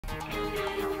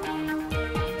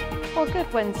Well,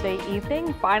 good Wednesday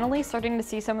evening. Finally starting to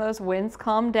see some of those winds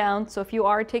calm down. So if you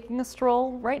are taking a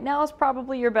stroll, right now is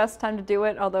probably your best time to do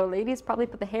it. Although ladies, probably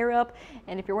put the hair up.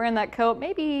 And if you're wearing that coat,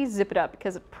 maybe zip it up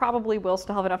because it probably will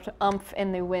still have enough oomph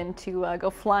in the wind to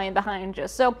go flying behind you.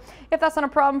 So if that's not a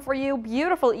problem for you,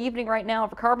 beautiful evening right now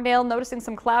for Carbondale. Noticing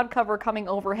some cloud cover coming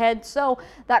overhead. So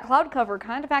that cloud cover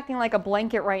kind of acting like a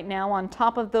blanket right now on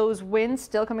top of those winds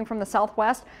still coming from the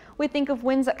southwest. We think of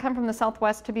winds that come from the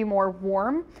southwest to be more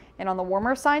warm and on the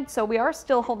warmer side, so we are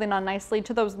still holding on nicely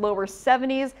to those lower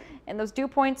 70s, and those dew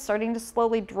points starting to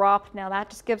slowly drop. Now that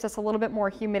just gives us a little bit more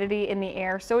humidity in the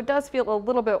air, so it does feel a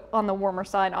little bit on the warmer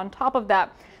side on top of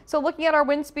that. So looking at our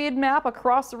wind speed map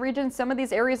across the region, some of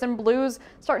these areas in blues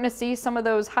starting to see some of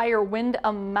those higher wind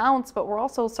amounts, but we're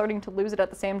also starting to lose it at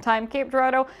the same time. Cape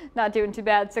Girardeau not doing too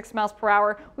bad, 6 miles per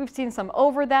hour. We've seen some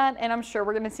over that, and I'm sure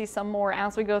we're going to see some more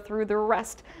as we go through the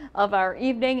rest of our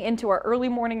evening into our early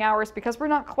morning hours because we're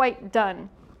not quite done.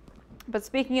 But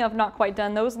speaking of not quite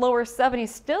done, those lower 70s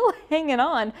still hanging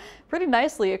on pretty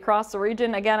nicely across the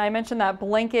region. Again, I mentioned that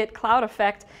blanket cloud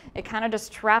effect. It kind of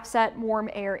just traps that warm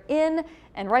air in,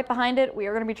 and right behind it, we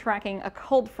are going to be tracking a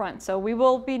cold front. So we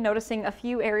will be noticing a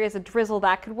few areas of drizzle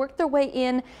that could work their way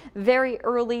in very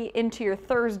early into your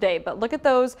Thursday. But look at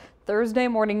those Thursday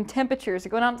morning temperatures.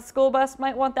 You're going out to the school bus,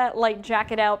 might want that light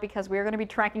jacket out because we are going to be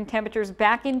tracking temperatures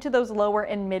back into those lower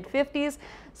and mid 50s.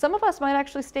 Some of us might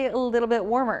actually stay a little bit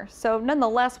warmer. So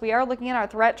nonetheless, we are looking at our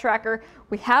threat tracker.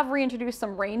 We have reintroduced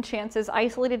some rain chances,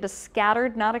 isolated to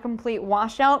scattered, not a complete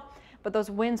washout. But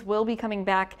those winds will be coming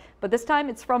back, but this time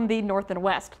it's from the north and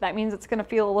west. That means it's going to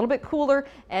feel a little bit cooler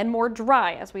and more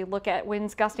dry as we look at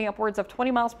winds gusting upwards of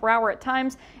 20 miles per hour at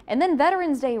times. And then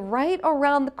Veterans Day right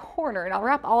around the corner, and I'll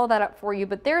wrap all of that up for you,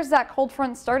 but there's that cold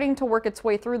front starting to work its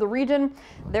way through the region.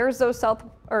 There's those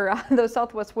those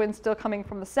southwest winds still coming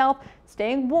from the south,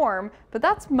 staying warm, but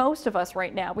that's most of us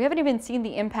right now. We haven't even seen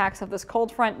the impacts of this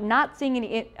cold front, not seeing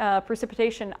any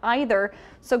precipitation either.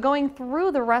 So going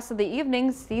through the rest of the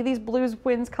evening, see these blues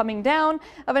winds coming down.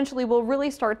 Eventually we'll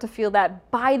really start to feel that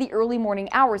by the early morning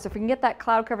hours. If we can get that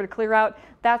cloud cover to clear out,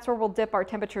 that's where we'll dip our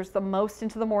temperatures the most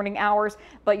into the morning hours,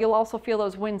 but you'll also feel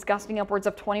those winds gusting upwards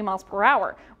of 20 miles per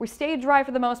hour. We stay dry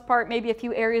for the most part, maybe a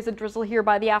few areas of drizzle here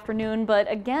by the afternoon,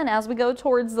 but again, as we go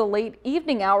towards the late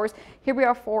evening hours, here we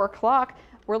are 4 o'clock.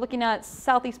 We're looking at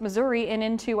southeast Missouri and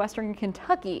into western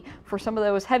Kentucky for some of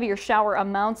those heavier shower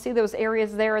amounts. See those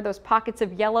areas there, those pockets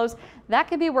of yellows? That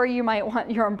could be where you might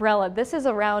want your umbrella. This is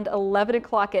around 11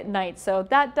 o'clock at night, so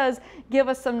that does give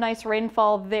us some nice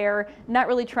rainfall there. Not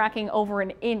really tracking over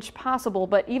an inch possible,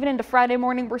 but even into Friday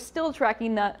morning, we're still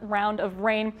tracking that round of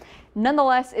rain.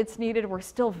 Nonetheless, it's needed. We're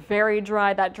still very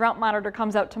dry. That drought monitor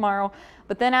comes out tomorrow.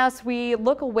 But then as we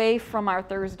look away from our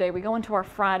Thursday, we go into our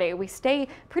Friday, we stay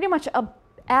pretty much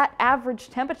at average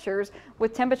temperatures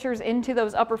with temperatures into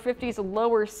those upper 50s,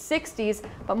 lower 60s,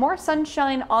 but more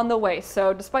sunshine on the way.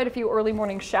 So despite a few early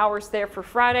morning showers there for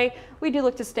Friday, we do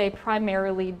look to stay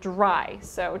primarily dry.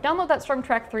 So download that Storm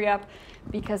Track 3 app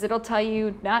because it'll tell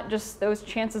you not just those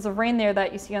chances of rain there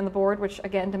that you see on the board, which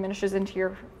again diminishes into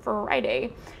your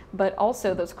Friday, but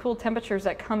also those cool temperatures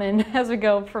that come in as we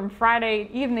go from Friday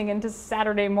evening into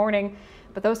Saturday morning.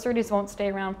 But those 30s won't stay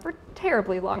around for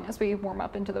terribly long as we warm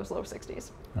up into those low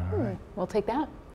 60s. All right. We'll take that.